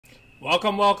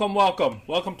Welcome to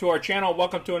our channel.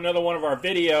 Welcome to another one of our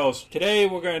videos. Today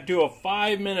we're going to do a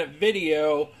 5-minute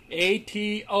video,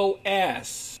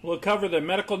 ATOS. We'll cover the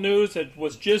medical news that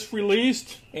was just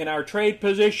released and our trade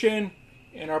position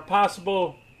and our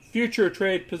possible future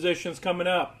trade positions coming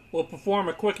up. We'll perform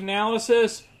a quick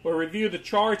analysis. We'll review the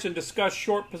charts and discuss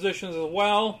short positions as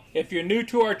well. If you're new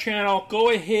to our channel, go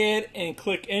ahead and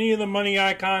click any of the money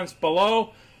icons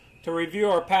below to review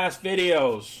our past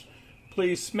videos.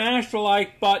 Please smash the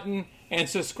like button and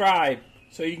subscribe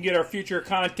so you can get our future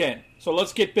content. So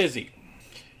let's get busy.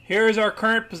 Here is our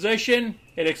current position.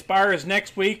 It expires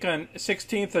next week on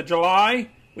 16th of July.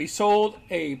 We sold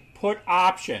a put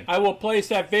option. I will place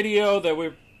that video that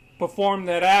we performed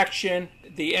that action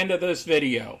at the end of this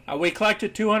video. We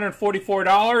collected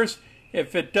 $244.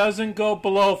 If it doesn't go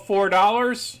below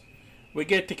 $4, we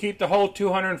get to keep the whole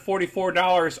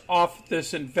 $244 off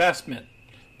this investment.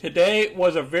 Today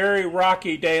was a very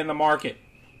rocky day in the market.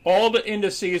 All the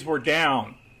indices were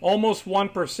down, almost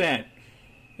 1%.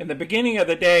 In the beginning of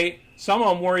the day, some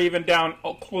of them were even down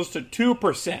close to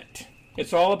 2%.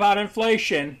 It's all about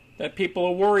inflation that people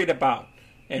are worried about.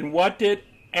 And what did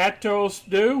ATOS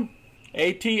do?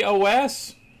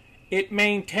 ATOS? It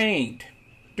maintained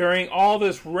during all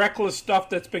this reckless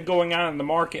stuff that's been going on in the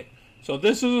market. So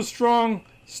this is a strong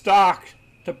stock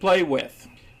to play with.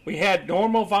 We had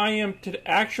normal volume.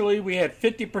 Actually, we had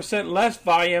 50% less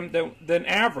volume than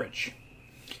average.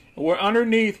 We're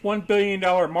underneath $1 billion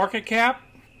market cap.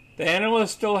 The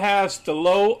analyst still has the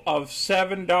low of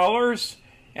 $7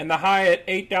 and the high at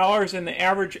 $8 and the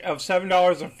average of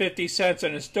 $7.50,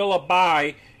 and it's still a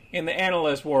buy in the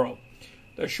analyst world.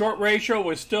 The short ratio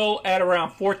was still at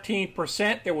around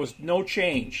 14%. There was no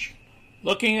change.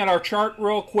 Looking at our chart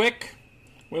real quick,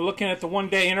 we're looking at the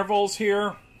one-day intervals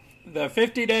here. The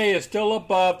 50-day is still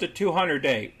above the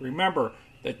 200-day. Remember,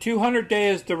 the 200-day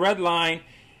is the red line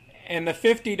and the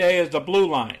 50-day is the blue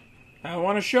line. Now, I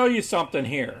want to show you something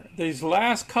here. These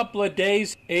last couple of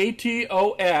days,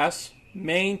 ATOS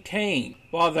maintained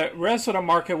while the rest of the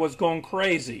market was going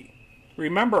crazy.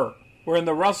 Remember, we're in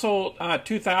the Russell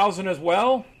 2000 as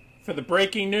well. For the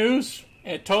breaking news,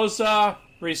 Atossa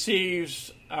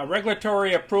receives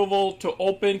regulatory approval to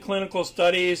open clinical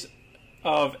studies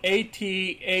of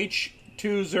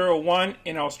ATH201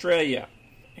 in Australia.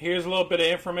 Here's a little bit of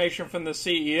information from the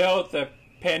CEO. The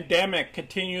pandemic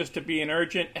continues to be an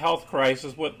urgent health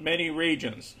crisis with many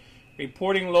regions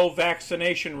reporting low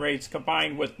vaccination rates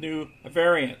combined with new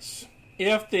variants.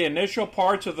 If the initial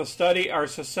parts of the study are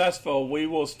successful, we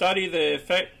will study the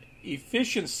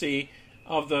efficiency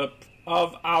of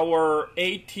our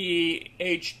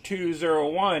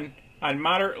ATH201 on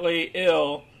moderately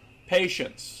ill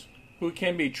patients who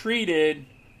can be treated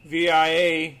via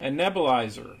a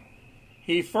nebulizer.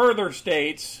 He further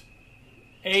states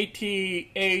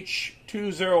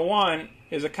ATH201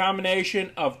 is a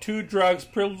combination of two drugs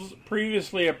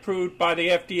previously approved by the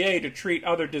FDA to treat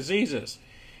other diseases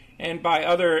and by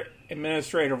other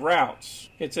administrative routes.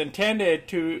 It's intended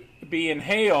to be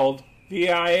inhaled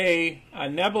via a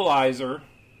nebulizer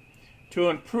to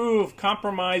improve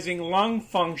compromising lung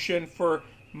function for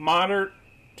moderate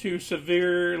to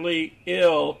severely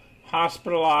ill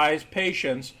hospitalized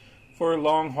patients for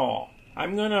long haul.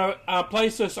 I'm going to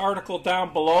place this article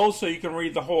down below so you can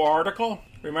read the whole article.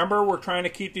 Remember, we're trying to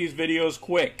keep these videos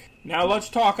quick. Now let's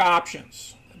talk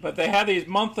options. But they have these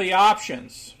monthly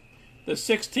options. The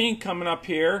 16th coming up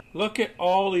here. Look at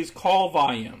all these call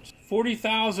volumes.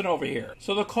 40,000 over here.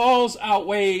 So the calls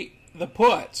outweigh the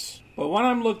puts. But when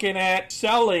I'm looking at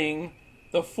selling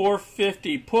the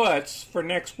 450 puts for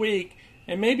next week,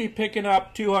 and maybe picking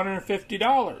up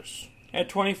 $250 at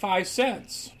 25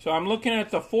 cents. So I'm looking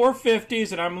at the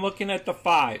 450s and I'm looking at the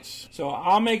 5s. So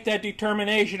I'll make that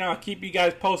determination. I'll keep you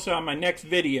guys posted on my next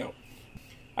video.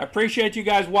 I appreciate you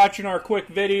guys watching our quick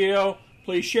video.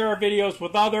 Please share our videos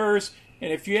with others.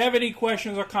 And if you have any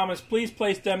questions or comments, please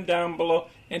place them down below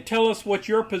and tell us what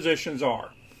your positions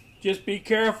are. Just be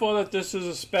careful that this is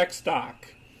a spec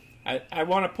stock. I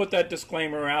want to put that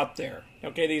disclaimer out there.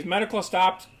 Okay, these medical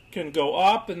stocks can go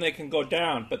up and they can go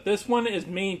down, but this one is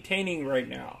maintaining right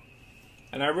now,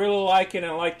 and I really like it,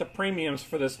 and I like the premiums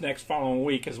for this next following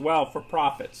week as well for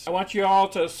profits. I want you all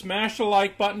to smash the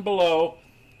like button below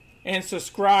and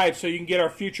subscribe so you can get our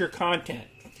future content.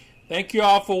 Thank you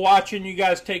all for watching. You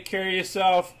guys take care of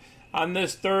yourself on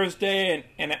this Thursday,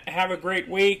 and have a great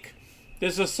week.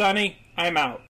 This is Sonny. I'm out.